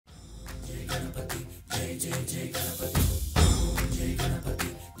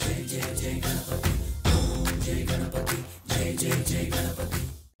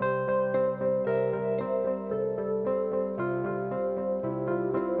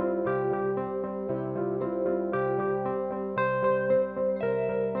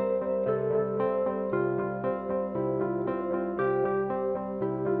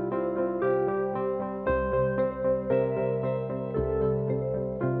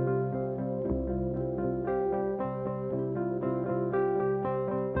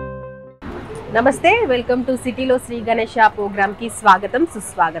నమస్తే, welcome to సిటీలో Shri Ganesha programme కి స్వాగతం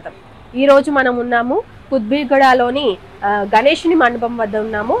సుస్వాగతం. ఈ రోజు మనం ఉన్నాము కుత్బీగూడలోని గణేష్ని మండపం వద్ద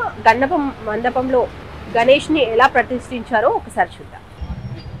ఉన్నాము. మండపంలో గణేష్ని ఎలా ప్రతిష్ఠించారో ఒకసారి చూద్దాం.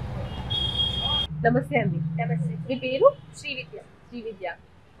 నమస్తే అండి. నమస్తే. మీ పేరు? శ్రీవిద్య. శ్రీవిద్య.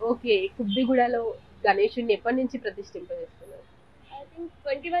 ఓకే, కుత్బీగూడలో గణేషుని ఎప్పటి నుంచి ప్రతిష్ఠింపజేస్తున్నారు? ఐ థింక్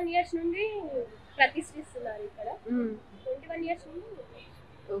 21 ఇయర్స్ నుండి ప్రతిష్ఠిస్తున్నారు ఇక్కడ. 21 ఇయర్స్ నుండి.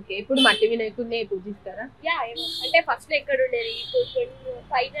 ఓకే, ఇప్పుడు మట్టి వినాయకుడిని పూజిస్తారా? యా, అంటే ఫస్ట్ ఎక్కడ ఉండేది, ఇప్పుడు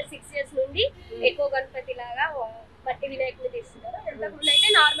 5 or 6 ఇయర్స్ నుండి ఎక్కువ గణపతి లాగా మట్టి వినాయకుడిని తీస్తున్నారు. అంతకుముందు అయితే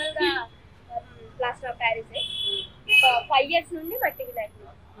నార్మల్ గా ప్లాస్టర్ ఆఫ్ ప్యారిస్. 5 ఇయర్స్ నుండి మట్టి వినాయకుడు.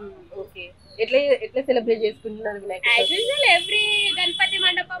 ఓకే, ఎట్లా సెలబ్రేట్ చేసుకుంటున్నారు వినాయకుడు? యాజ్ యూజువల్ ఎవ్రీ గణపతి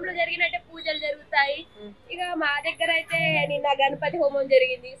మండపంలో జరిగినట్టే పూజలు జరుగుతాయి. ఇక మా దగ్గర అయితే నిన్న గణపతి హోమం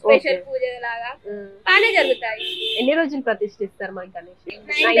జరిగింది, స్పెషల్ పూజ లాగా బాగానే జరుగుతాయి. ఎన్ని రోజులు ప్రతిష్ఠిస్తారు మన Ganesh?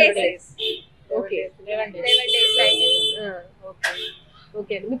 9 days. Okay, 11 days, 9 days.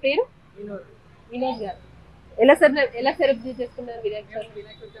 Okay అండి. మీ పేరు? వినోద్ గారు. ఎలా సెలబ్రేట్ చేసుకున్నారు వినాయకుడు?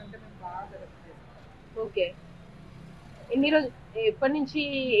 ఓకే, ఎన్ని రోజులు, ఎప్పటి నుంచి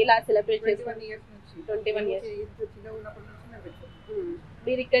ఇలా సెలబ్రేట్ చేసుకున్నారు? 21 years.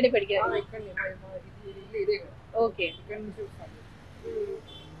 మీరు ఇక్కడే పెరిగారు? ఓకే,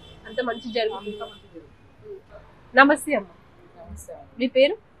 అంత మంచి జరుగుతుంది. నమస్తే అమ్మ. మీ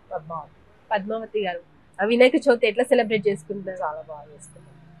పేరు? పద్మావతి గారు. వినాయక చవితి ఎట్లా సెలబ్రేట్ చేసుకుంటారు? చాలా బాగా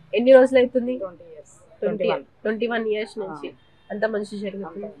చేసుకుంటాం. ఎన్ని రోజులు అవుతుంది? 20 years. 21 years నుంచి అంత మంచి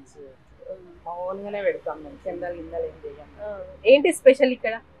జరుగుతుంది. మామూలుగానే పెడతాం మేము, కిందలు గిన్నెలు ఏం చేయం. ఏంటి స్పెషల్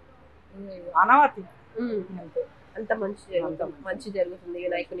ఇక్కడ? అనవతి అంతే. అంత మంచి జరుగుతుంది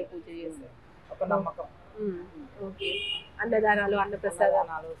వినాయకుని పూజ చేసి. ఒక నమ్మకం. ఓకే, అన్నదానాలు,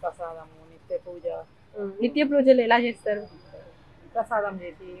 అన్నప్రసాదాలు, ప్రసాదము, నిత్య పూజ. నిత్య పూజలు ఎలా చేస్తారు? ప్రసాదం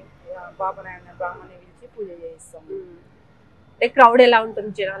చేసి పాపనాయన బ్రాహ్మణి పిలిచి పూజ చేయిస్తాం. క్రౌడ్ ఎలా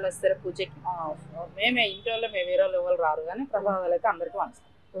ఉంటుంది? జనాలు వస్తారు పూజకి? మేమే ఇంటి వాళ్ళు, మేము వేరే వాళ్ళు ఎవరు రారు, కానీ ప్రసాదాలు అయితే అందరికి పంచుతాం.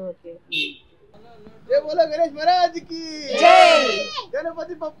 ఓకే. जय बोलो गणेश महाराज की जय।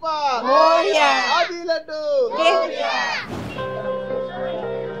 गणपति बप्पा मोरया। आदि लड्डू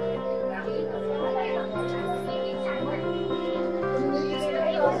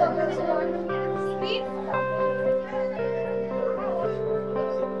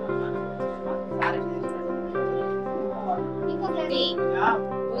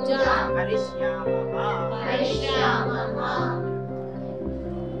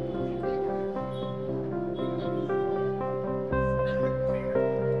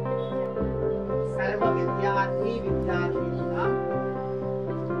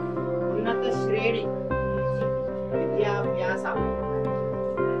ఉన్నత శ్రేణి విద్యాభ్యాస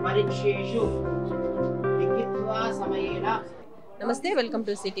పరీక్షేషు లిఖిత్వా సమయేన. నమస్తే, వెల్కమ్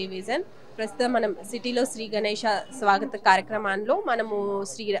టు సిటీ విజన్. ప్రస్తుతం మనం సిటీలో శ్రీ గణేష స్వాగత కార్యక్రమంలో మనము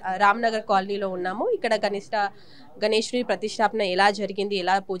శ్రీ రామ్నగర్ కాలనీలో ఉన్నాము. ఇక్కడ గణేశుని ప్రతిష్టాపన ఎలా జరిగింది,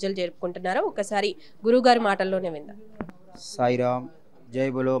 ఎలా పూజలు జరుపుకుంటున్నారో ఒకసారి గురుగారి మాటల్లోనే విందాం. సాయిరామ్. జై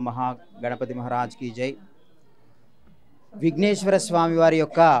బోలో మహా గణపతి మహారాజ్ की జై. విఘ్నేశ్వర స్వామి వారి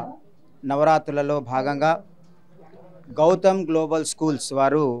యొక్క నవరాత్రులలో భాగంగా గౌతమ్ గ్లోబల్ స్కూల్స్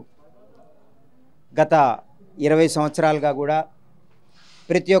వారు గత 20 సంవత్సరాలుగా కూడా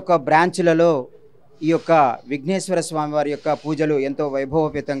ప్రతి ఒక్క బ్రాంచ్లలో ఈ యొక్క విఘ్నేశ్వర స్వామి వారి యొక్క పూజలు ఎంతో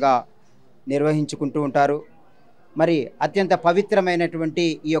వైభవపేతంగా నిర్వహించుకుంటూ ఉంటారు. మరి అత్యంత పవిత్రమైనటువంటి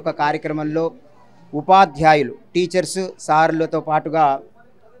ఈ యొక్క కార్యక్రమంలో ఉపాధ్యాయులు, టీచర్స్, సార్లతో పాటుగా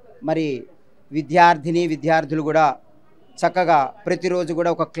మరి విద్యార్థులు కూడా చక్కగా ప్రతిరోజు కూడా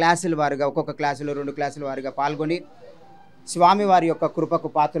ఒక క్లాసుల వారిగా, ఒక్కొక్క క్లాసులో 2 క్లాసుల వారిగా పాల్గొని స్వామివారి యొక్క కృపకు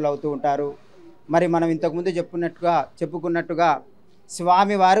పాత్రలు అవుతూ ఉంటారు. మరి మనం ఇంతకుముందు చెప్పుకున్నట్టుగా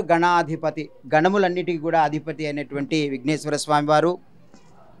స్వామివారు గణాధిపతి, గణములన్నిటికీ కూడా అధిపతి అయినటువంటి విఘ్నేశ్వర స్వామివారు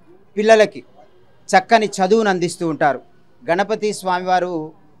పిల్లలకి చక్కని చదువును అందిస్తూ ఉంటారు. గణపతి స్వామివారు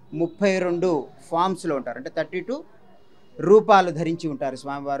 32 ఫామ్స్లో ఉంటారు, అంటే 32 రూపాలు ధరించి ఉంటారు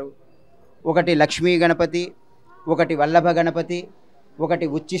స్వామివారు. ఒకటి లక్ష్మీ గణపతి, ఒకటి వల్లభ గణపతి, ఒకటి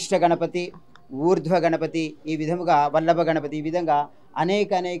ఉచ్చిష్ట గణపతి, ఊర్ధ్వ గణపతి, ఈ విధముగా వల్లభ గణపతి, ఈ విధంగా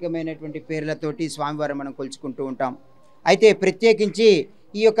అనేకమైనటువంటి పేర్లతోటి స్వామివారిని మనం కొలుచుకుంటూ ఉంటాం. అయితే ప్రత్యేకించి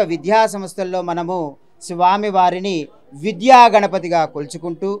ఈ యొక్క విద్యా సంస్థల్లో మనము స్వామివారిని విద్యా గణపతిగా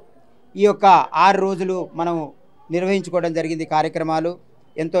కొలుచుకుంటూ ఈ యొక్క 6 రోజులు మనం నిర్వహించుకోవడం జరిగింది. కార్యక్రమాలు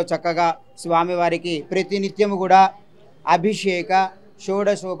ఎంతో చక్కగా స్వామివారికి ప్రతినిత్యము కూడా అభిషేక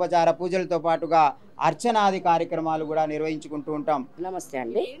షోడశోపచార పూజలతో పాటుగా అర్చనాది కార్యక్రమాలు కూడా నిర్వహించుకుంటూ ఉంటాం. నమస్తే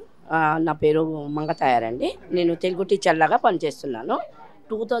అండి, నా పేరు మంగతాయారండి. నేను తెలుగు టీచర్ లాగా పనిచేస్తున్నాను.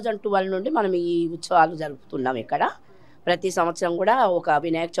 2012 నుండి మనం ఈ ఉత్సవాలు జరుపుతున్నాం. ఇక్కడ ప్రతి సంవత్సరం కూడా ఒక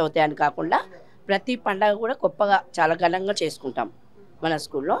వినాయక చవితి అని కాకుండా ప్రతి పండగ కూడా గొప్పగా చాలా ఘనంగా చేసుకుంటాం మన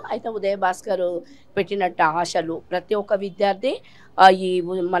స్కూల్లో. అయితే ఉదయ భాస్కర్ పెట్టినట్టు ఆశలు ప్రతి ఒక్క విద్యార్థి ఈ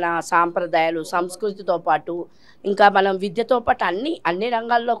మన సాంప్రదాయాలు సంస్కృతితో పాటు ఇంకా మనం విద్యతో పాటు అన్ని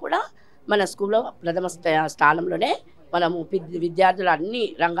రంగాల్లో కూడా మన స్కూల్లో ప్రథమ స్థానంలోనే మనము విద్యార్థులు అన్ని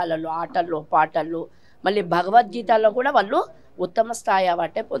రంగాలలో ఆటల్లో పాటల్లో మళ్ళీ భగవద్గీతల్లో కూడా వాళ్ళు ఉత్తమ స్థాయి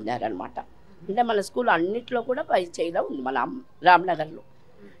అవార్డే పొందారనమాట. అంటే మన స్కూల్ అన్నిట్లో కూడా పై చేయిలో ఉంది మన రామ్నగర్లో.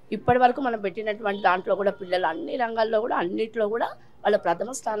 ఇప్పటి వరకు మనం పెట్టినటువంటి దాంట్లో కూడా పిల్లలు అన్ని రంగాల్లో కూడా అన్నిట్లో కూడా వాళ్ళ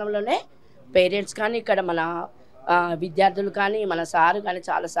ప్రథమ స్థానంలోనే పేరెంట్స్ కానీ ఇక్కడ మన విద్యార్థులు కానీ మన సారు కానీ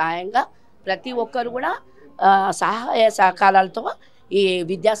చాలా సహాయంగా ప్రతి ఒక్కరు కూడా సహాయ సహకారాలతో ఈ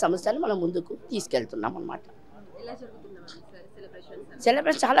విద్యా సంస్థను మనం ముందుకు తీసుకెళ్తున్నాం అన్నమాట.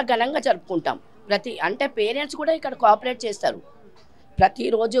 సెలబ్రేషన్ చాలా ఘనంగా జరుపుకుంటాం. అంటే పేరెంట్స్ కూడా ఇక్కడ కోఆపరేట్ చేస్తారు.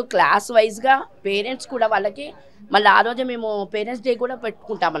 ప్రతిరోజు క్లాస్ వైజ్గా పేరెంట్స్ కూడా వాళ్ళకి మళ్ళీ ఆ రోజు మేము పేరెంట్స్ డే కూడా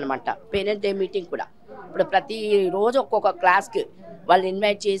పెట్టుకుంటాం అనమాట. పేరెంట్స్ డే మీటింగ్ కూడా ఇప్పుడు ప్రతిరోజు ఒక్కొక్క క్లాస్కి వాళ్ళు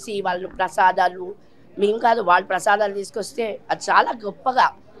ఇన్వైట్ చేసి వాళ్ళు ప్రసాదాలు మేము కాదు వాళ్ళు ప్రసాదాలు తీసుకొస్తే అది చాలా గొప్పగా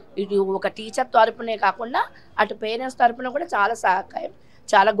ఇటు ఒక టీచర్ తరపునే కాకుండా అటు పేరెంట్స్ తరపున కూడా చాలా సహకారం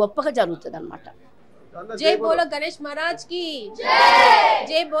చాలా గొప్పగా జరుగుతుంది అనమాట. जय बोलो गणेश महाराज की जय,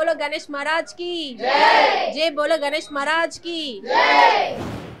 जय बोलो गणेश महाराज की जय, जय बोलो गणेश महाराज की जय.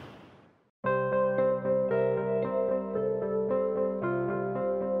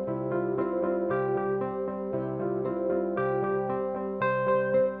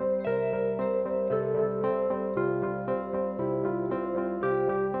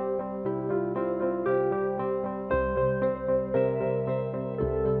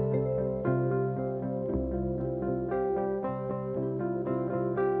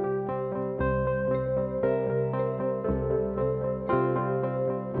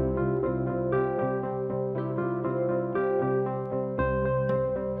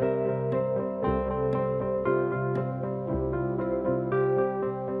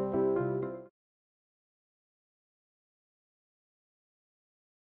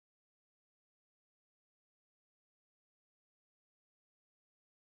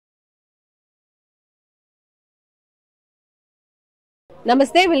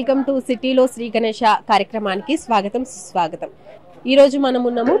 నమస్తే, వెల్కమ్ టు సిటీలో శ్రీ గణేష కార్యక్రమానికి స్వాగతం సుస్వాగతం. ఈ రోజు మనం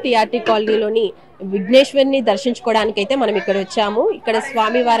ఉన్నాము టీఆర్టీ కాలనీలోని విఘ్నేశ్వరిని దర్శించుకోవడానికి అయితే మనం ఇక్కడ వచ్చాము. ఇక్కడ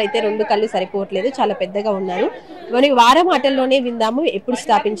స్వామి వారు అయితే 2 కళ్ళు సరిపోవట్లేదు, చాలా పెద్దగా ఉన్నారు. మనం వారి మాటల్లోనే విందాము. ఎప్పుడు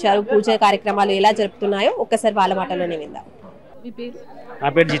స్థాపించారు, పూజ కార్యక్రమాలు ఎలా జరుపుతున్నాయో ఒక్కసారి వాళ్ళ మాటల్లోనే విందాం. నా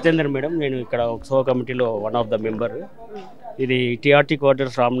పేరు జితేందర్ మేడం. నేను ఇక్కడ ఉత్సవ కమిటీలో వన్ ఆఫ్ ద మెంబర్. ఇది టీఆర్టీ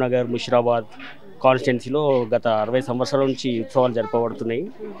క్వార్టర్స్ రామ్నగర్ ముషిరాబాద్ కాన్స్టిట్యున్సీలో గత 60 సంవత్సరాల నుంచి ఉత్సవాలు జరపబడుతున్నాయి.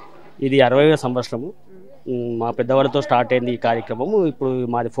 ఇది 60వ సంవత్సరము. మా పెద్దవాళ్ళతో స్టార్ట్ అయింది ఈ కార్యక్రమము. ఇప్పుడు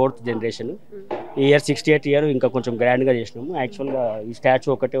మాది 4th జనరేషన్. ఈ ఇయర్ 68 ఇయర్ ఇంకా కొంచెం గ్రాండ్గా చేసినాము. యాక్చువల్గా ఈ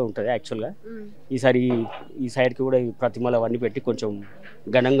స్టాచ్యూ ఒకటే ఉంటుంది. యాక్చువల్గా ఈసారి ఈ సైడ్కి కూడా ఈ ప్రతిమలు అవన్నీ పెట్టి కొంచెం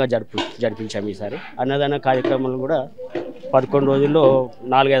ఘనంగా జరిపించాము. ఈసారి అన్నదాన కార్యక్రమాలు కూడా 11 రోజుల్లో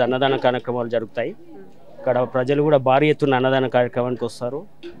 4-5 అన్నదాన కార్యక్రమాలు జరుగుతాయి. ఇక్కడ ప్రజలు కూడా భారీ ఎత్తున అన్నదాన కార్యక్రమానికి వస్తారు.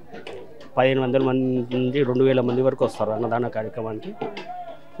 1500 మంది నుండి 2000 మంది వరకు వస్తారు అన్నదాన కార్యక్రమానికి.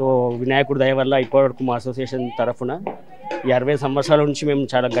 సో వినాయకుడి దయ వల్ల ఇప్పటివరకు మా అసోసియేషన్ తరఫున ఈ 60 సంవత్సరాల నుంచి మేము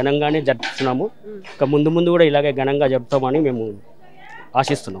చాలా ఘనంగానే జరుపుతున్నాము. ఇంకా ముందు కూడా ఇలాగే ఘనంగా జరుపుతామని మేము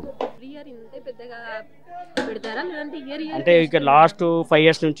ఆశిస్తున్నాము. అంటే ఇక లాస్ట్ 5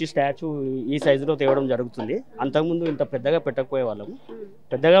 years నుంచి స్టాచ్యూ ఈ సైజులో తేవడం జరుగుతుంది. అంతకుముందు ఇంత పెద్దగా పెట్టకపోయే వాళ్ళము.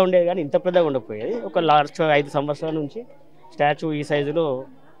 పెద్దగా ఉండేది కానీ ఇంత పెద్దగా ఉండకపోయేది. ఒక లాస్ట్ 5 సంవత్సరాల నుంచి స్టాచ్యూ ఈ సైజులో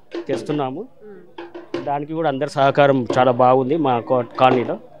తెస్తున్నాము. దానికి కూడా అందరి సహకారం చాలా బాగుంది మా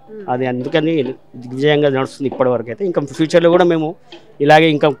కాలనీలో. అది అందుకని విజయంగా నడుస్తుంది ఇప్పటి వరకు అయితే. ఇంకా ఫ్యూచర్లో కూడా మేము ఇలాగే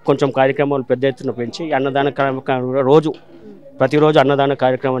ఇంకా కొంచెం కార్యక్రమాలు పెద్ద ఎత్తున పెంచి అన్నదాన కార్యక్రమం ప్రతిరోజు అన్నదాన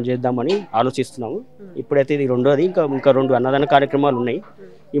కార్యక్రమం చేద్దామని ఆలోచిస్తున్నాము. ఇప్పుడైతే ఇది 2వది. ఇంకా 2 అన్నదాన కార్యక్రమాలు ఉన్నాయి.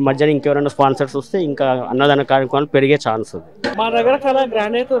 ఈ మధ్యన ఇంకెవరైనా స్పాన్సర్స్ వస్తే ఇంకా అన్నదాన కార్యక్రమాలు పెరిగే ఛాన్స్ ఉంది. మా దగ్గర చాలా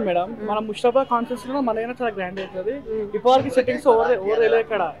గ్రాండ్ అవుతుంది మేడం. మన ముషిరాబాద్ కాన్ఫరెన్స్ లో మన దగ్గర చాలా గ్రాండ్ అవుతుంది. ఇప్పటివరకు సెట్టింగ్స్ ఓవర్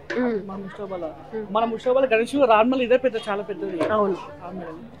ఇక్కడ మన ముషిరాబాద్ గణేష్ రామ్నగర్ ఇదే చాలా పెద్దది. అవును,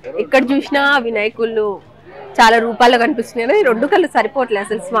 ఇక్కడ చూసినా వినాయకుళ్ళు చాలా రూపాల్లో కనిపిస్తున్నాయి. ఈ 2 కళ్ళు సరిపోవట్లేదు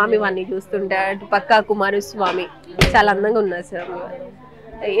అసలు స్వామి వారిని చూస్తుంటే. అటు పక్క కుమారస్వామి చాలా అందంగా ఉన్నారు స్వామి వారు.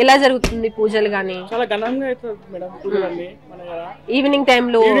 ఎలా జరుగుతుంది పూజలు గానీ? చాలా ఘనంగా అవుతుంది మేడం పూజలు అన్ని. మన ఈవినింగ్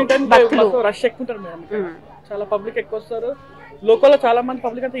టైంలో భక్తులు రష్ ఎక్కువ ఉంటారు మేడం. చాలా పబ్లిక్ ఎక్కువ వస్తారు. లోకల్ చాలా మంది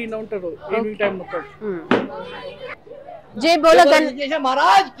పబ్లిక్ అంతా ఈయన ఉంటారు ఈవినింగ్ టైం మొత్తం. जय बोलो गणेश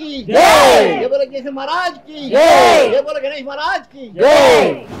महाराज की जय, जय बोलो गणेश महाराज की जय, जय बोलो गणेश महाराज की जय।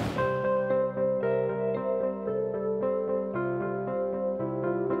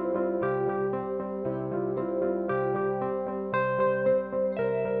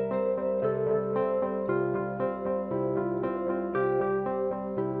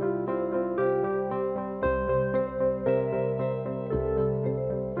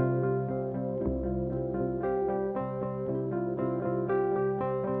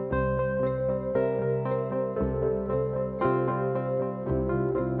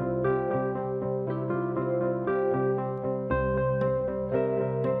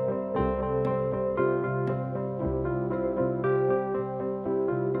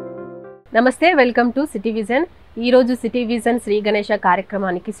 నమస్తే, వెల్కమ్ టు సిటీ విజన్. ఈరోజు సిటీ విజన్ శ్రీ గణేష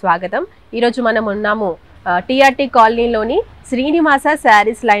కార్యక్రమానికి స్వాగతం. ఈరోజు మనం ఉన్నాము టీఆర్టీ కాలనీలోని శ్రీనివాస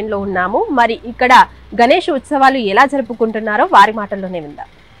శారీస్ లైన్లో ఉన్నాము. మరి ఇక్కడ గణేష్ ఉత్సవాలు ఎలా జరుపుకుంటున్నారో వారి మాటల్లోనే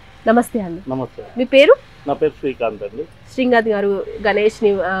విందాం. నమస్తే అండి. నమస్తే. మీ పేరు? నా పేరు శ్రీకాంత్ అండి. శ్రీకాంత్ గారు, గణేష్ ని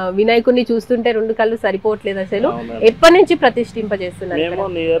వినాయకుడిని చూస్తుంటే 2 కళ్ళు సరిపోవట్లేదు అసలు. ఎప్పటి నుంచి ప్రతిష్ఠింపజేస్తున్నారు? మేము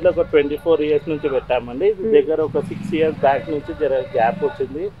నియర్లీ ఒక 24 years నుంచి పెట్టామండి. దగ్గర ఒక 6 years బ్యాక్ నుంచి గ్యాప్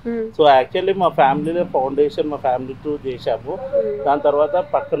వచ్చింది. సో యాక్చువల్లీ మా ఫ్యామిలీలో ఫౌండేషన్ మా ఫ్యామిలీ త్రూ చేశాము. దాని తర్వాత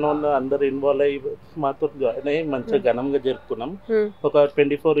పక్కన వాళ్ళు అందరు ఇన్వాల్వ్ అయ్యి మాతో జాయిన్ అయ్యి మంచిగా ఘనంగా జరుపుకున్నాం. ఒక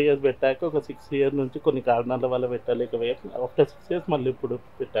 24 years పెట్టాక ఒక 6 years నుంచి కొన్ని కారణాల వల్ల పెట్టలేకపోయాం. ఆఫ్టర్ 6 years మళ్ళీ ఇప్పుడు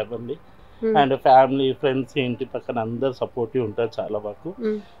పెట్టామండి. అండ్ ఫ్యామిలీ ఫ్రెండ్స్ ఇంటి పక్కన అందరు సపోర్టివ్ ఉంటారు చాలా వరకు.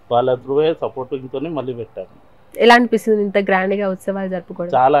 వాళ్ళ త్రూ సపోర్టింగ్ తోనే మళ్ళీ పెట్టాము. ఎలా అనిపిస్తుంది ఇంత గ్రాండ్ గా ఉత్సవాలు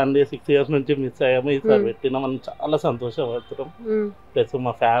జరుపుకోవడం? చాలా అండి. 6 years నుంచి మిస్ అయ్యాము. ఈసారి పెట్టినా మనం చాలా సంతోషపడుతున్నాం. ప్లస్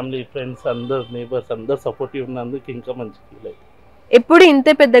మా ఫ్యామిలీ ఫ్రెండ్స్ అందరు నేబర్స్ అందరు సపోర్టివ్ ఉన్నందుకు ఇంకా మంచి ఫీల్ అవుతుంది. ఎప్పుడు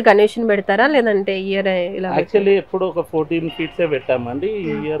ఇంతే పెద్ద గణేషుని పెడతారా లేదంటే ఇయర్? యాక్చువల్లీ ఎప్పుడు ఒక 14 feet పెట్టామండి. ఈ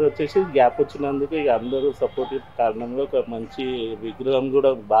ఇయర్ వచ్చేసి గ్యాప్ వచ్చినందుకు ఇక అందరూ సపోర్టివ్ కారణంగా ఒక మంచి విగ్రహం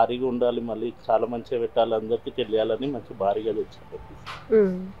కూడా భారీగా ఉండాలి, మళ్ళీ చాలా మంచిగా పెట్టాలి, అందరికీ తెలియాలని మంచి భారీగా తెచ్చారు.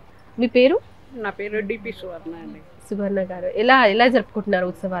 మీ పేరు? నా పేరు డిపి సువర్ణ అండి. సువర్ణ గారు, ఎలా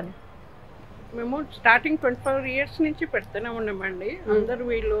జరుపుకుంటున్నారు ఉత్సవాలు? మేము స్టార్టింగ్ 24 years నుంచి పెడుతూనే ఉన్నామండి. అందరు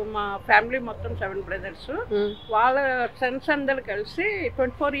వీళ్ళు మా ఫ్యామిలీ మొత్తం 7 brothers, వాళ్ళ ఫ్రెండ్స్ అందరు కలిసి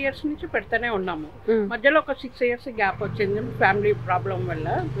 24 years నుంచి పెడుతూనే ఉన్నాము. మధ్యలో ఒక 6 years గ్యాప్ వచ్చింది ఫ్యామిలీ ప్రాబ్లం వల్ల.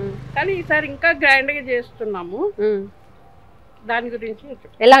 కానీ ఈసారి ఇంకా గ్రాండ్ గా చేస్తున్నాము. దాని గురించి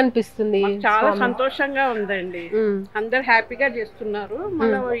ఎలా అనిపిస్తుంది? చాలా సంతోషంగా ఉందండి. అందరు హ్యాపీగా చేస్తున్నారు.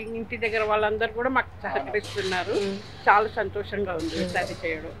 మళ్ళీ ఇంటి దగ్గర వాళ్ళందరూ కూడా మాకు సహకరిస్తున్నారు. చాలా సంతోషంగా ఉంది ఈసారి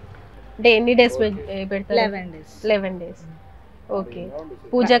చేయడం. అంటే ఎన్ని డేస్ పెడతారు? 11 days. ఓకే.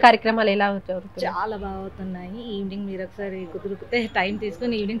 పూజా కార్యక్రమాలు ఎలా అవుతాయి? చాలా బాగా అవుతున్నాయి. ఈవినింగ్ మీరు ఒకసారి కుదిరితే టైం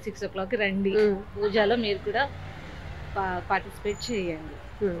తీసుకొని ఈవినింగ్ 6 o'clock రండి. పూజలో మీరు కూడా పార్టిసిపేట్ చేయండి.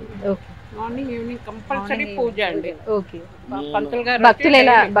 ఓకే. మార్నింగ్ ఈవినింగ్ కంపల్సరీ పూజ అండి. ఓకే. పంతులు గారు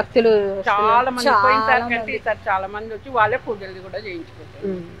భక్తులు చాలా మంది పోయినసారి కంటే ఈసారి చాలా మంది వచ్చి వాళ్ళే పూజలు కూడా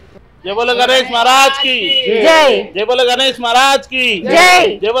చేయించుకుంటారు. जय बोलो गणेश महाराज की जय, जय बोलो गणेश महाराज की जय,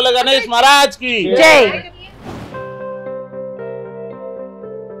 जय बोलो गणेश महाराज की जय।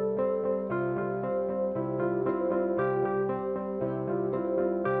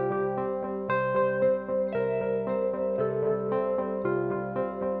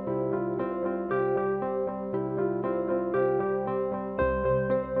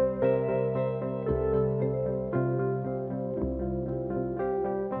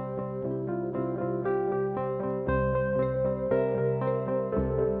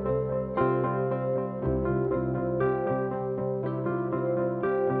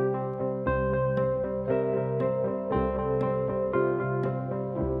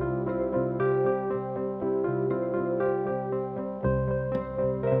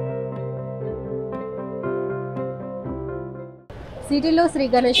 సిటీలో శ్రీ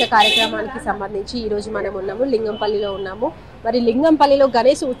గణేష కార్యక్రమానికి సంబంధించి ఈరోజు మనం ఉన్నాము లింగంపల్లిలో ఉన్నాము. మరి లింగంపల్లిలో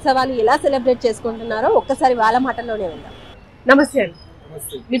గణేష్ ఉత్సవాలు ఎలా సెలబ్రేట్ చేసుకుంటున్నారో ఒక్కసారి వాళ్ళ మాటల్లోనే విందాం. నమస్తే అండి.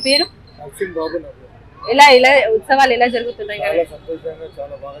 మీ పేరు? ఎలా ఉత్సవాలు ఎలా జరుగుతున్నాయి?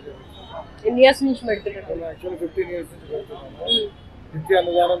 ఎన్ని ఇయర్స్ నుంచి పెడుతున్నారు? నిత్య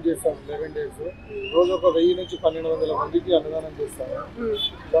అన్నదానం చేస్తాము 11 days. రోజు ఒక 1000 నుంచి 1200 మందికి అన్నదానం చేస్తాము.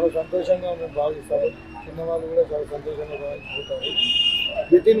 చాలా సంతోషంగా మేము భావిస్తాము. చిన్నవాళ్ళు కూడా చాలా సంతోషంగా భావించుకుంటారు.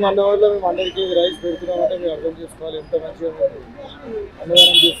 వితిన్ 1 hour లో మేము అందరికీ రైస్ పెడుతున్నామంటే మీరు అర్థం చేసుకోవాలి ఎంత మంచిగా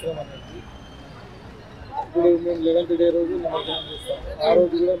అన్నదానం చేస్తున్నాం అనేది. ఇప్పుడు మేము 11th డే రోజు నిమజ్జనం చేస్తాం. ఆ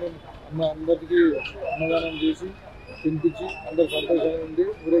రోజు కూడా మేము అందరికీ అన్నదానం చేసి తినిపించి అందరు సంతోషంగా ఉండి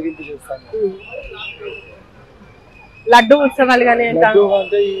ఊరేగింపు చేస్తాము. లడ్డు ఉత్సవాలు కానీ లడ్డు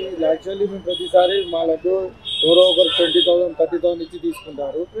అంటే యాక్చువల్లీ మేము ప్రతిసారి మా లడ్డు ఎవరో ఒకరు 20,000 30,000 ఇచ్చి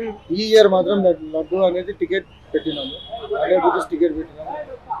తీసుకుంటారు. ఈ ఇయర్ మాత్రం లడ్డు అనేది టికెట్ పెట్టినాము, 100 రూపీస్ టికెట్ పెట్టినాము.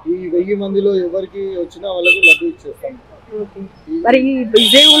 ఈ 1000 మందిలో ఎవరికి వచ్చినా వాళ్ళకి లడ్డు ఇచ్చేస్తాము. మరి ఈ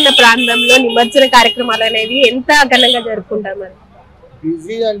బిజీ ఉన్న ప్రాంతంలో నిమజ్జన కార్యక్రమాలు అనేవి ఎంత ఘనంగా జరుపుకుంటారు? మరి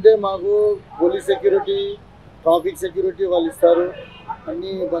బిజీ అంటే మాకు పోలీస్ సెక్యూరిటీ, ట్రాఫిక్ సెక్యూరిటీ వాళ్ళు ఇస్తారు,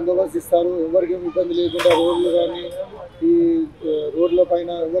 అన్ని బందోబస్తు ఇస్తారు. ఎవరికి ఇబ్బంది లేకుండా రోడ్లు కానీ ఈ రోడ్ల పైన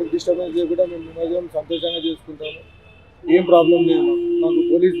ఎవరికి డిస్టర్బెన్స్ లేకుండా మేము నిమజ్జనం సంతోషంగా చేసుకుంటాము. ఏం ప్రాబ్లం లేదు. మాకు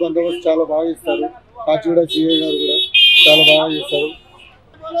పోలీస్ బందోబస్తు చాలా బాగా ఇస్తారు. కాచిగూడ సిఐ గారు కూడా చాలా బాగా చేస్తారు.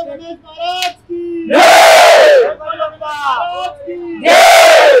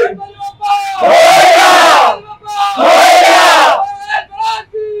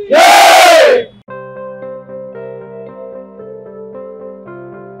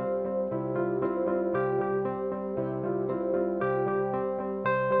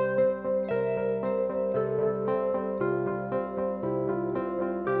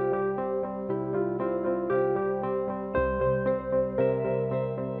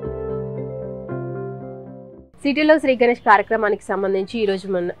 సిటీలో శ్రీ గణేష్ కార్యక్రమానికి సంబంధించి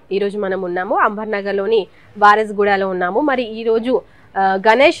ఈరోజు మనం ఉన్నాము అంబర్నగర్లోని వారస్గూడలో ఉన్నాము. మరి ఈరోజు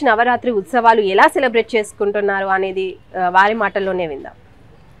గణేష్ నవరాత్రి ఉత్సవాలు ఎలా సెలబ్రేట్ చేసుకుంటున్నారు అనేది వారి మాటల్లోనే విందాం.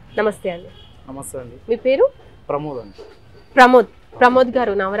 నమస్తే అండి. నమస్తే అండి. మీ పేరు? ప్రమోద్ అండి. ప్రమోద్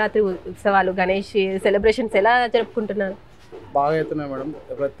గారు, నవరాత్రి ఉత్సవాలు గణేష్ సెలబ్రేషన్స్ ఎలా జరుపుకుంటున్నారు? బాగా అవుతున్నాయి మేడం.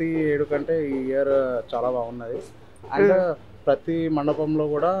 ప్రతి ఏడు కంటే ఈ ఇయర్ చాలా బాగున్నది. అండ్ ప్రతి మండపంలో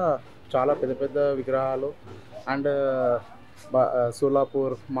కూడా చాలా పెద్ద పెద్ద విగ్రహాలు అండ్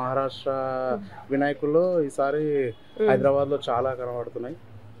సోలాపూర్, మహారాష్ట్ర వినాయకులు ఈసారి హైదరాబాద్లో చాలా కనబడుతున్నాయి.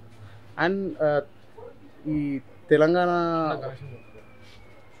 అండ్ ఈ తెలంగాణ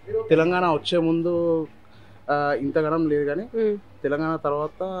వచ్చే ముందు ఇంతగానం లేదు, కానీ తెలంగాణ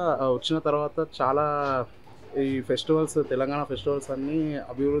తర్వాత వచ్చిన తర్వాత చాలా ఈ ఫెస్టివల్స్, తెలంగాణ ఫెస్టివల్స్ అన్నీ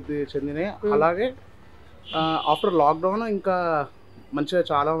అభివృద్ధి చెందినాయి. అలాగే ఆఫ్టర్ లాక్డౌన్ ఇంకా మంచిగా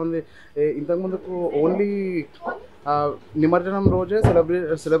చాలామంది ఇంతకుముందుకు ఓన్లీ నిమజ్జనం రోజే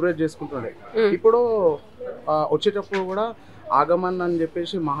సెలబ్రేట్ చేసుకుంటుండే. ఇప్పుడు వచ్చేటప్పుడు కూడా ఆగమన్ అని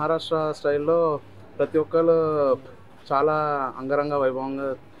చెప్పేసి మహారాష్ట్ర స్టైల్లో ప్రతి ఒక్కరు చాలా అంగరంగ వైభవంగా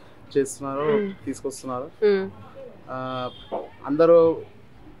చేస్తున్నారు, తీసుకొస్తున్నారు. అందరూ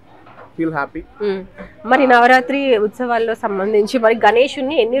ఫీల్ హ్యాపీ. మరి నవరాత్రి ఉత్సవాల్లో సంబంధించి మరి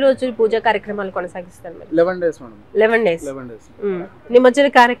గణేషుని ఎన్ని రోజులు పూజా కార్యక్రమాలు కొనసాగిస్తారు? 11 days మేడం. 11 days. నిమజ్జన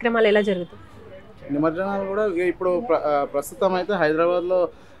కార్యక్రమాలు ఎలా జరుగుతాయి? నిమజ్జనాలు కూడా ఇప్పుడు ప్రస్తుతం అయితే హైదరాబాద్లో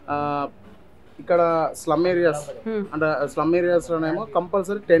ఇక్కడ స్లమ్ ఏరియాస్ అంటే స్లమ్ ఏరియాస్లోనేమో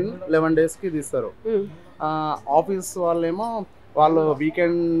కంపల్సరీ 10-11 daysకి తీస్తారు. ఆఫీస్ వాళ్ళేమో వాళ్ళు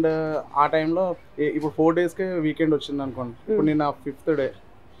వీకెండ్ ఆ టైంలో ఇప్పుడు 4 daysకే వీకెండ్ వచ్చింది అనుకోండి. ఇప్పుడు నిన్న 5th day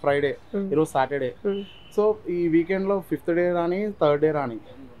ఫ్రైడే, ఈరోజు సాటర్డే. సో ఈ వీకెండ్లో 5th day రాని 3rd day రాని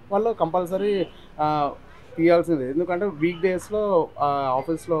వాళ్ళు కంపల్సరీ తీయాల్సిందే. ఎందుకంటే వీక్ డేస్లో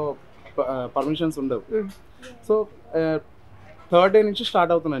ఆఫీస్లో పర్మిషన్స్ ఉండవు. సో 3rd day నుంచి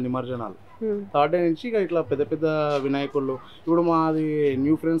స్టార్ట్ అవుతున్నాయి నిమజ్జనాలు. 3rd day నుంచి ఇక ఇట్లా పెద్ద పెద్ద వినాయకుళ్ళు. ఇప్పుడు మాది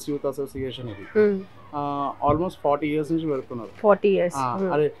న్యూ ఫ్రెండ్స్ యూత్ అసోసియేషన్, ఇది ఆల్మోస్ట్ 40 years నుంచి పెడుతున్నారు. 40 years.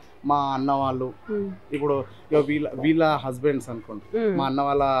 అదే మా అన్న వాళ్ళు ఇప్పుడు వీళ్ళ హస్బెండ్స్ అనుకోండి, మా అన్న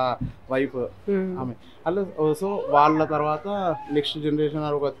వాళ్ళ వైఫ్ ఆమె అలా. సో వాళ్ళ తర్వాత నెక్స్ట్ జనరేషన్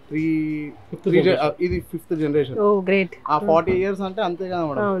ఒక 3 ఇది 5th generation. ఆ 40 years అంటే అంతే కదా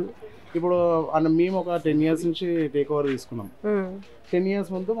మేడం. ఇప్పుడు మేము ఒక 10 years నుంచి టేక్ ఓవర్ తీసుకున్నాం. 10 years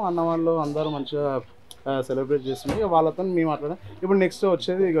ముందు మా అన్న వాళ్ళు అందరూ మంచిగా సెలబ్రేట్ చేస్తున్నారు. వాళ్ళతో మేము మాట్లాడాం. ఇప్పుడు నెక్స్ట్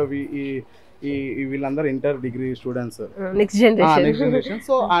వచ్చేది ఇక వీళ్ళందరూ inter degree students, next generation.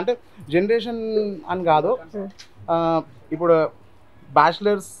 So అంటే జనరేషన్ అని కాదు, ఇప్పుడు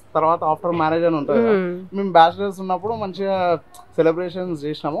బ్యాచిలర్స్ తర్వాత ఆఫ్టర్ మ్యారేజ్ అని ఉంటుంది. మేము బ్యాచిలర్స్ ఉన్నప్పుడు మంచిగా సెలబ్రేషన్స్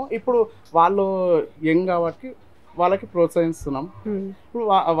చేసినాము. ఇప్పుడు వాళ్ళు యంగ్ కాబట్టి వాళ్ళకి ప్రోత్సహిస్తున్నాం. ఇప్పుడు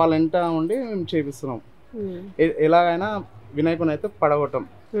వాళ్ళ వెంట ఉండి మేము చేపిస్తున్నాం. ఎలాగైనా వినాయకుని అయితే పడగొట్టం.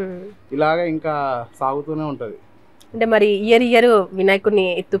 ఇలాగే ఇంకా సాగుతూనే ఉంటుంది. అంటే మరి ఇయర్ వినాయకుడిని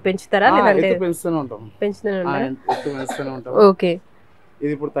ఎత్తు పెంచుతారా? పెంచుతూనే ఉంటాం. ఓకే.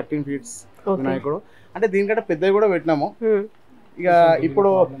 ఇది ఇప్పుడు 13 feet వినాయకుడు. అంటే దీనికంటే పెద్దవి కూడా పెట్టినాము. ఇక ఇప్పుడు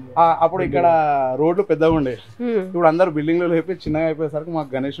అప్పుడు ఇక్కడ రోడ్లు పెద్దగా ఉండే, ఇప్పుడు అందరు బిల్డింగ్లు లేపి చిన్నగా అయిపోయేసరికి మాకు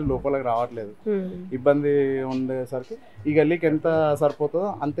గణేషుడు లోపలికి రావట్లేదు, ఇబ్బంది ఉండేసరికి ఈ గల్లీకి ఎంత సరిపోతుందో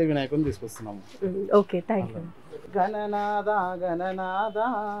అంతే వినాయకుడిని తీసుకొస్తున్నాము. Okay, thank you. గణనాద గణనాద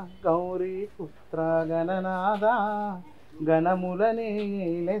గౌరీ పుత్ర గణనాద గణములనే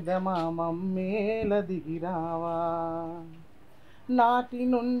లెదమా మమ్మేల దిగిరావా నాటి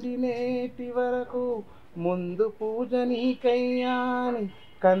నుండి నేటి వరకు ముందు పూజ నీకయ్యాని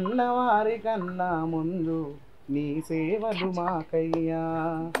కన్నవారి కన్నా ముందు నీ సేవలు మాకయ్యా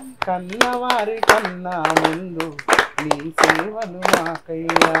కన్నవారి కన్నా ముందు నీ సేవలు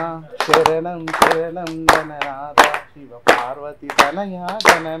మాకయ్యా శరణం శరణం గణనాథ శివ పార్వతి తనయా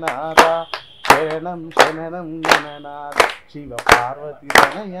గణనాథ శరణం శరణం గణనాథ శివ పార్వతి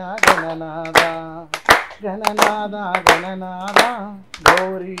తనయా గణనాథ గణనాథ గణనాథ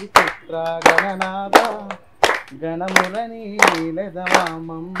గౌరీ పుత్ర గణనాథ గణములని లెదమా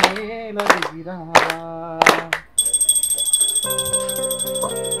మమ్మేల దిగిరావా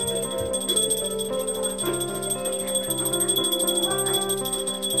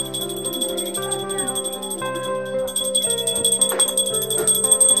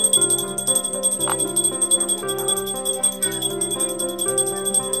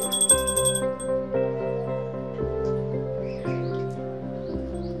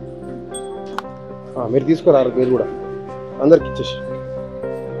మీరు తీసుకురారు పేరు కూడా అందరికి ఇచ్చేసి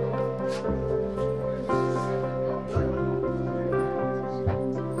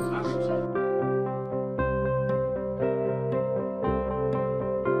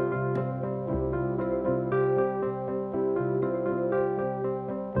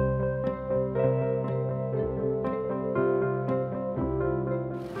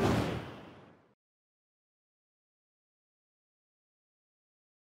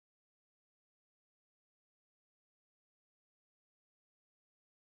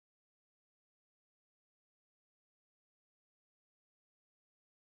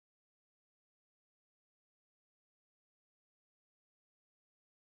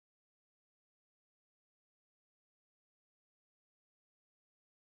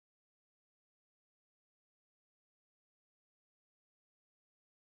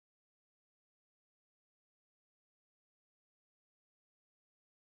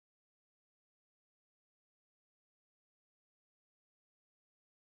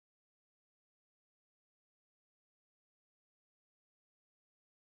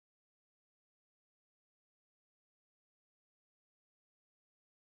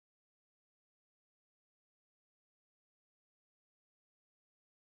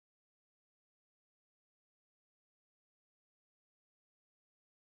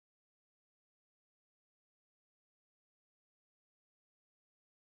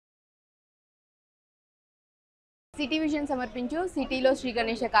సిటీ విజన్ సమర్పించు సిటీలో శ్రీ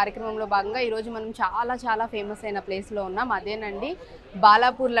గణేష కార్యక్రమంలో భాగంగా ఈరోజు మనం చాలా ఫేమస్ అయిన ప్లేస్లో ఉన్నాం. అదేనండి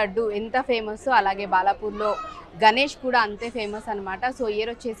బాలాపూర్ లడ్డు ఎంత ఫేమస్, అలాగే బాలాపూర్లో గణేష్ కూడా అంతే ఫేమస్ అనమాట. సో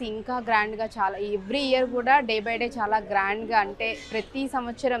ఇయర్ వచ్చేసి ఇంకా గ్రాండ్గా చాలా ఎవ్రీ ఇయర్ కూడా డే బై డే చాలా గ్రాండ్గా, అంటే ప్రతి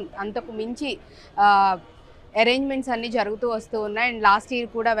సంవత్సరం అంతకు మించి అరేంజ్మెంట్స్ అన్నీ జరుగుతూ వస్తూ ఉన్నాయి. అండ్ లాస్ట్ ఇయర్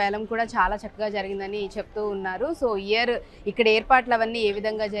కూడా వేలం కూడా చాలా చక్కగా జరిగిందని చెప్తూ ఉన్నారు. సో ఇయర్ ఇక్కడ ఏర్పాట్లు అవన్నీ ఏ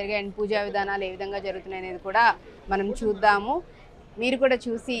విధంగా జరిగాయి అండ్ పూజా విధానాలు ఏ విధంగా జరుగుతున్నాయి అనేది కూడా మనం చూద్దాము. మీరు కూడా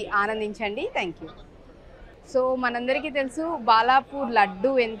చూసి ఆనందించండి. Thank you. సో మనందరికీ తెలుసు బాలాపూర్ లడ్డు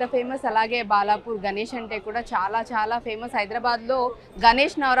ఎంత ఫేమస్, అలాగే బాలాపూర్ గణేష్ అంటే కూడా చాలా ఫేమస్. హైదరాబాద్లో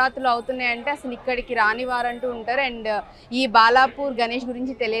గణేష్ నవరాత్రులు అవుతున్నాయంటే అసలు ఇక్కడికి రాని వారంటూ ఉంటారు, అండ్ ఈ బాలాపూర్ గణేష్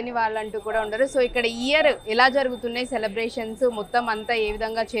గురించి తెలియని వాళ్ళంటూ కూడా ఉంటారు. సో ఇక్కడ ఇయర్ ఎలా జరుగుతున్నాయి సెలబ్రేషన్స్, మొత్తం అంతా ఏ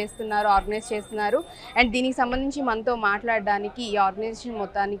విధంగా చేస్తున్నారు, ఆర్గనైజ్ చేస్తున్నారు, అండ్ దీనికి సంబంధించి మనతో మాట్లాడడానికి ఈ ఆర్గనైజేషన్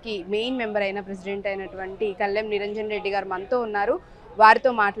మొత్తానికి మెయిన్ మెంబర్ అయిన ప్రెసిడెంట్ అయినటువంటి కల్లెం నిరంజన్ రెడ్డి గారు మనతో ఉన్నారు.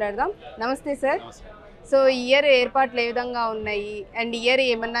 వారితో మాట్లాడదాం. నమస్తే సార్. సో ఇయర్ ఏర్పాట్లు ఏ విధంగా ఉన్నాయి అండ్ ఇయర్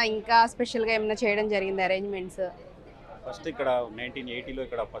ఏమన్నా ఇంకా స్పెషల్గా ఏమన్నా చేయడం జరిగింది అరేంజ్మెంట్స్? ఫస్ట్ ఇక్కడ 1980లో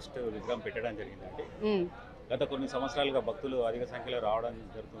ఇక్కడ ఫస్ట్ విగ్రహం పెట్టడం జరిగిందండి. గత కొన్ని సంవత్సరాలుగా భక్తులు అధిక సంఖ్యలో రావడం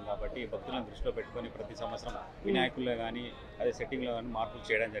జరుగుతుంది కాబట్టి భక్తులను దృష్టిలో పెట్టుకొని ప్రతి సంవత్సరం వినాయకుల్లో కానీ అదే సెట్టింగ్లో కానీ మార్పులు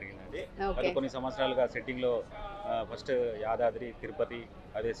చేయడం జరిగిందండి. గత కొన్ని సంవత్సరాలుగా సెట్టింగ్లో ఫస్ట్ యాదాద్రి, తిరుపతి,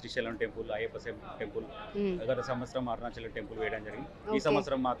 అదే శ్రీశైలం టెంపుల్, అయ్యప్ప టెంపుల్, గత సంవత్సరం అరుణాచలం టెంపుల్ వేయడం జరిగింది. ఈ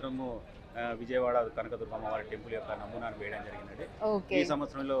సంవత్సరం మాత్రము విజయవాడ కనకదుర్గమ్మ వారి టెంపుల్ యొక్క నమూనాను వేయడం జరిగిందండి. ఈ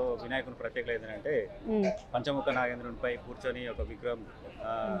సంవత్సరంలో వినాయకుని ప్రత్యేకత ఏంటంటే పంచముఖ నాగేంద్రునిపై కూర్చొని ఒక విగ్రహం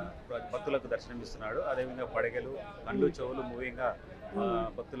భక్తులకు దర్శనమిస్తున్నాడు. అదేవిధంగా పడగలు, కళ్ళు, చెవులు మూవింగ్గా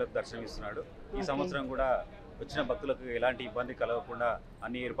భక్తులకు దర్శనమిస్తున్నాడు. ఈ సంవత్సరం కూడా వచ్చిన భక్తులకు ఎలాంటి ఇబ్బంది కలగకుండా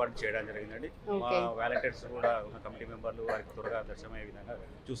అన్ని ఏర్పాట్లు చేయడం జరిగిందండి. మా వాలంటీర్స్ కూడా ఉన్న కమిటీ మెంబర్లు వారికి త్వరగా దర్శనమయ్యే విధంగా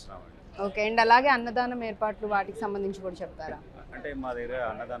చూస్తున్నామండి. ఓకే. అండ్ అలాగే అన్నదానం ఏర్పాట్లు వాటికి సంబంధించి కూడా చెప్తారా? అంటే మా దగ్గర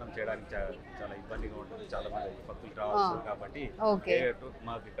అన్నదానం చేయడానికి చాలా ఇబ్బందిగా ఉంటుంది, చాలా మంది భక్తులు రావచ్చు కాబట్టి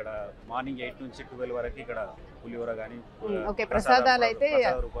మాకు ఇక్కడ మార్నింగ్ 8 నుంచి 12 వరకు ఇక్కడ పులిహోర కానీ ప్రసాదాలు అయితే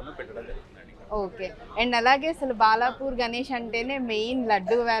రూపంలో పెట్టడం జరుగుతుందండి. ఓకే. అండ్ అలాగే అసలు బాలాపూర్ గణేష్ అంటేనే మెయిన్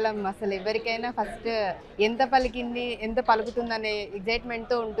లడ్డు వేలం. అసలు ఎవరికైనా ఫస్ట్ ఎంత పలికింది, ఎంత పలుకుతుందనే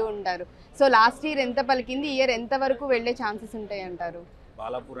ఎగ్జైట్మెంట్తో ఉంటూ ఉంటారు. సో లాస్ట్ ఇయర్ ఎంత పలికింది, ఇయర్ ఎంత వరకు వెళ్ళే ఛాన్సెస్ ఉంటాయి అంటారు?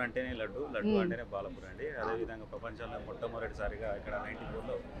 బాలాపూర్ అంటేనే లడ్డు, లడ్డు అంటేనే బాలాపూర్ అండి. అదేవిధంగా ప్రపంచంలో మొట్టమొదటిసారిగా ఇక్కడ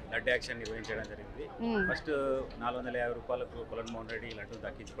 94లో లడ్డు యాక్షన్ నిర్వహించడం జరిగింది. ఫస్ట్ 450 రూపాయలకు కొలన్మోహన్ రెడ్డి లడ్డు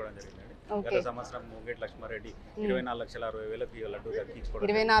దక్కించుకోవడం జరిగిందండి. గత సంవత్సరం ముంగేటి లక్ష్మారెడ్డి 24,60,000కి లడ్డు దక్కించుకోవడం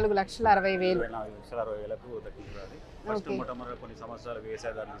 24,60,000 దక్కించుకోవాలి. ఫస్ట్ మొట్టమొదటి కొన్ని సంవత్సరాలు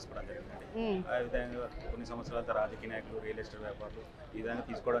వ్యవసాయదారులు తీసుకోవడం జరిగిందండి. ఆ విధంగా కొన్ని సంవత్సరాల రాజకీయ నాయకులు, రియల్ ఎస్టేట్ వ్యాపారులు ఈ విధంగా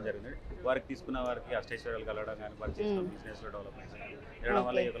తీసుకోవడం జరిగింది. వారికి తీసుకున్న వారికి అష్టైశ్వర్యాలు కలగడం కానీ, వారి చేసిన బిజినెస్ డెవలప్మెంట్స్ చేయడం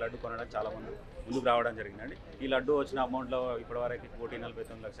వల్ల ఈ యొక్క లడ్డు కొనడం చాలా మంది ముందుకు రావడం జరిగిందండి. ఈ లడ్డు వచ్చిన అమౌంట్లో ఇప్పటివరకు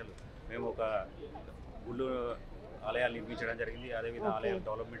 1,49 లక్షలు మేము ఒక గుళ్ళు ఆలయాలు నిర్మించడం జరిగింది. అదేవిధంగా ఆలయాల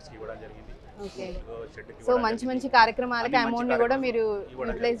డెవలప్మెంట్స్కి ఇవ్వడం జరిగింది. సో మంచి మంచి కార్యక్రమాలకి అమౌంట్ ని కూడా మీరు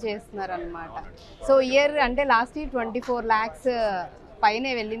యూటిలైజ్ చేస్తున్నారు అన్నమాట. సో ఇయర్ అంటే లాస్ట్ ఇయర్ 24 lakhs పైనే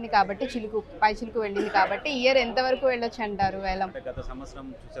వెళ్ళింది కాబట్టి, పై చిలుకు వెళ్ళింది కాబట్టి ఇయర్ ఎంత వరకు వెళ్ళొచ్చు అంటారు వేలం? గత సంవత్సరం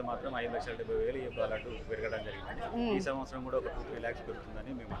చూస్తే మాత్రం 5,70,000 ఈ లడ్డు పెరగడం జరిగింది. ఈ సంవత్సరం కూడా ఒక 2-3 lakhs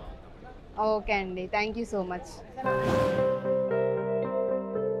పెరుగుతుందని మేము అనుకుంటున్నాం. ఓకే అండి, థ్యాంక్ యూ సో మచ్.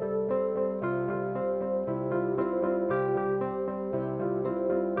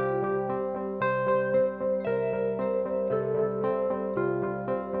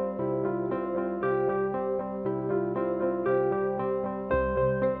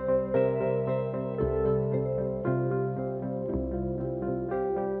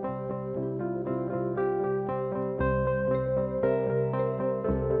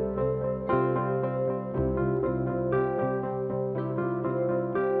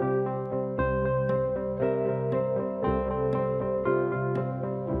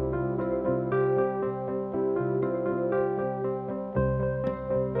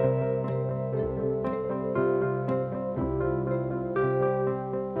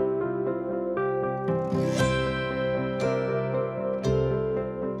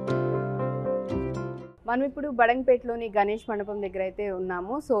 మనం ఇప్పుడు బడంగపేటలోని గణేష్ మండపం దగ్గర అయితే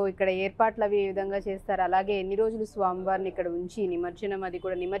ఉన్నాము. సో ఇక్కడ ఏర్పాట్లు అవి ఏ విధంగా చేస్తారు, అలాగే ఎన్ని రోజులు స్వామివారిని ఇక్కడ ఉంచి నిమజ్జనం, అది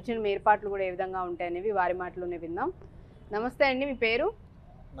కూడా నిమజ్జనం ఏర్పాట్లు కూడా ఏ విధంగా ఉంటాయనేవి వారి మాటలోనే విందాం. నమస్తే అండి, మీ పేరు?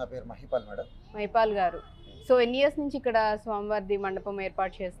 నా పేరు మహిపాల్ మేడం. మహిపాల్ గారు, సో ఎన్ని ఇయర్స్ నుంచి ఇక్కడ స్వామివారి మండపం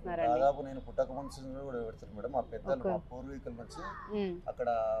ఏర్పాటు చేస్తున్నారండి? దాదాపు నేను పుట్టక ముందు కూడా పెడతాను మేడం. మా పెద్దలు, మా పూర్వీకుల నుంచి అక్కడ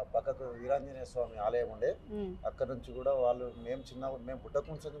పక్కకు వీరాంజనేయ స్వామి ఆలయం ఉండే, అక్కడ నుంచి కూడా వాళ్ళు మేము పుట్టక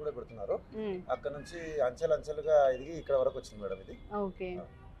ముందు కూడా పెడుతున్నారు. అక్కడ నుంచి అంచెలుగా ఎదిగి ఇక్కడ వరకు వచ్చింది మేడం ఇది. ఓకే.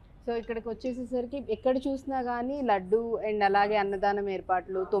 సో ఇక్కడికి వచ్చేసేసరికి ఎక్కడ చూసినా కానీ లడ్డు అండ్ అలాగే అన్నదానం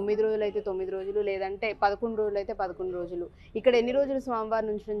ఏర్పాట్లు 9 రోజులు అయితే 9 రోజులు, లేదంటే 11 రోజులు అయితే 11 రోజులు. ఇక్కడ ఎన్ని రోజులు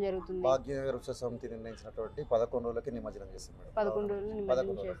స్వామివారిని ఉంచడం జరుగుతుంది? భాగ్యనగర ఉత్సవ సమితి నిర్ణయించినటువంటి 11 రోజులకి నిమజ్జనం చేస్తాం మేడం. 11 రోజులు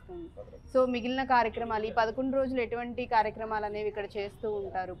నిమజ్జనం చేస్తుంది. సో మిగిలిన కార్యక్రమాలు, ఈ 11 రోజులు ఎటువంటి కార్యక్రమాలు అనేవి ఇక్కడ చేస్తూ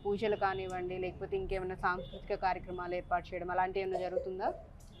ఉంటారు? పూజలు కానివ్వండి, లేకపోతే ఇంకేమైనా సాంస్కృతిక కార్యక్రమాలు ఏర్పాటు చేయడం అలాంటివి ఏమైనా జరుగుతుందా?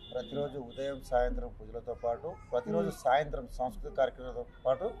 ప్రతిరోజు ఉదయం సాయంత్రం పూజలతో పాటు, ప్రతిరోజు సాయంత్రం సాంస్కృతిక కార్యక్రమాలతో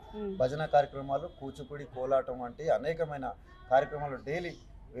పాటు భజన కార్యక్రమాలు, కూచిపూడి, కోలాటం వంటి అనేకమైన కార్యక్రమాలు డైలీ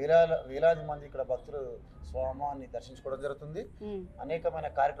వేలాది మంది ఇక్కడ భక్తులు స్వామిని దర్శించుకోవడం జరుగుతుంది. అనేకమైన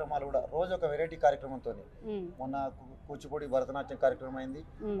కార్యక్రమాలు కూడా రోజు ఒక వెరైటీ కార్యక్రమంతో, మొన్న కూచిపూడి భరతనాట్యం కార్యక్రమం అయింది,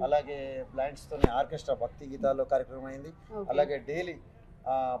 అలాగే బ్లైండ్స్ తోని ఆర్కెస్ట్రా భక్తి గీతాల్లో కార్యక్రమం అయింది, అలాగే డైలీ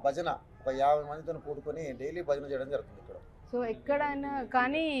భజన ఒక 50 మందితో కూడుకొని డైలీ భజన చేయడం జరుగుతుంది ఇక్కడ. సో ఎక్కడైనా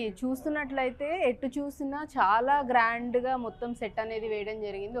కానీ చూస్తున్నట్లయితే ఎటు చూసినా చాలా గ్రాండ్గా మొత్తం సెట్ అనేది వేయడం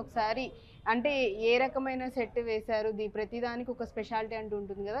జరిగింది. ఒకసారి అంటే ఏ రకమైన సెట్ వేశారు? ప్రతిదానికి ఒక స్పెషాలిటీ అంటూ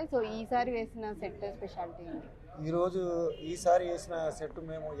ఉంటుంది కదా, సో ఈసారి వేసిన సెట్ స్పెషాలిటీ ఏంటి? ఈసారి వేసిన సెట్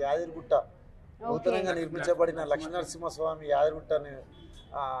మేము యాదగిరిగుట్ట నూతనంగా నిర్మించబడిన లక్ష్మీనరసింహస్వామి యాదగిరిగుట్టని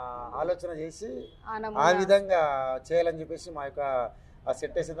ఆలోచన చేసి ఆ విధంగా చేయాలని చెప్పేసి మా యొక్క ఆ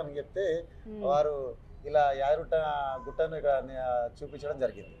సెట్ వేసేదని చెప్తే వారు ఇలా గుట్టను ఇక్కడ చూపించడం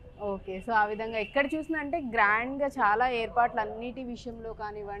జరిగింది. ఓకే. సో ఆ విధంగా ఎక్కడ చూసినా అంటే గ్రాండ్గా చాలా ఏర్పాట్లు అన్నిటి విషయంలో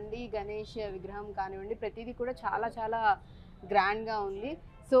కానివ్వండి, గణేష్ విగ్రహం కానివ్వండి, ప్రతిదీ కూడా చాలా చాలా గ్రాండ్గా ఉంది.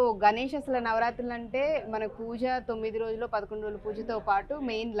 సో గణేష్ అసలు నవరాత్రులు అంటే మన పూజ 9 రోజులు 11 రోజుల పూజతో పాటు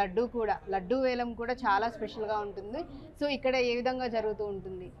మెయిన్ లడ్డు వేలం కూడా చాలా స్పెషల్గా ఉంటుంది. సో ఇక్కడ ఏ విధంగా జరుగుతూ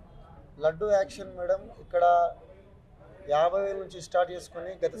ఉంటుంది? లడ్డు యాక్షన్ మేడం ఇక్కడ 50,000 నుంచి స్టార్ట్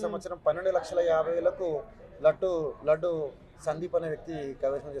చేసుకుని గత సంవత్సరం 12,50,000కు లడ్డు సందీప్ అనే వ్యక్తి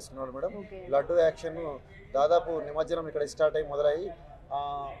కైవసం చేసుకున్నాడు మేడం. లడ్డు యాక్షన్ దాదాపు నిమజ్జనం ఇక్కడ స్టార్ట్ అయ్యి మొదలయ్యి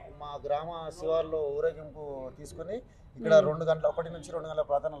మా గ్రామ శివార్లో ఊరేగింపు తీసుకుని ఇక్కడ 1 నుంచి 2 గంటల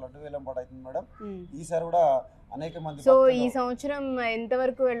ప్రార్థన లడ్డు వేలం పాటు అవుతుంది మేడం. ఈసారి కూడా అనేక మంది. సో ఈ సంవత్సరం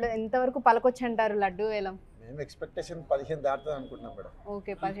ఎంతవరకు పలకొచ్చు అంటారు లడ్డు వేలం? మేము ఎక్స్పెక్టేషన్ 15 దాటుతుంది అనుకుంటున్నాం మేడం.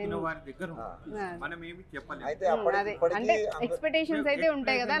 ఓకే 15 వారి దగ్గర మనం ఏమి చెప్పలేదు. అయితే అంటే ఎక్స్పెక్టేషన్స్ అయితే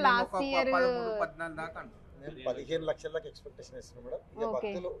ఉంటాయి కదా లాస్ట్ ఇయర్ 14 దాకా మేము 15 లక్షలకు ఎక్స్పెక్టేషన్ ఇస్తున్నాం మేడం. ఇక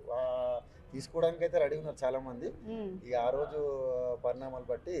భక్తులు తీసుకోవడానికి అయితే రెడీ ఉన్నారు చాలా మంది. ఇక ఆ రోజు పరిణామాలు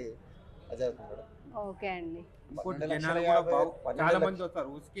బట్టి అది అవుతుంది మేడం. ఓకే అండి.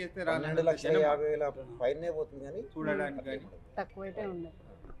 12,50,000 పైనే పోతుంది కానీ చూడడానికి తక్కువైతే ఉండదు.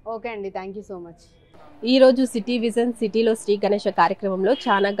 ఓకే అండి, థ్యాంక్ యూ సో మచ్. ఈ రోజు సిటీ విజన్ సిటీలో శ్రీ గణేష కార్యక్రమంలో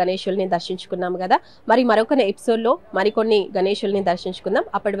చాలా గణేశుల్ని దర్శించుకున్నాం కదా. మరి మరొక ఎపిసోడ్లో మరికొన్ని గణేశుల్ని దర్శించుకుందాం.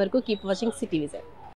 అప్పటి వరకు కీప్ వాచింగ్ సిటీ విజన్.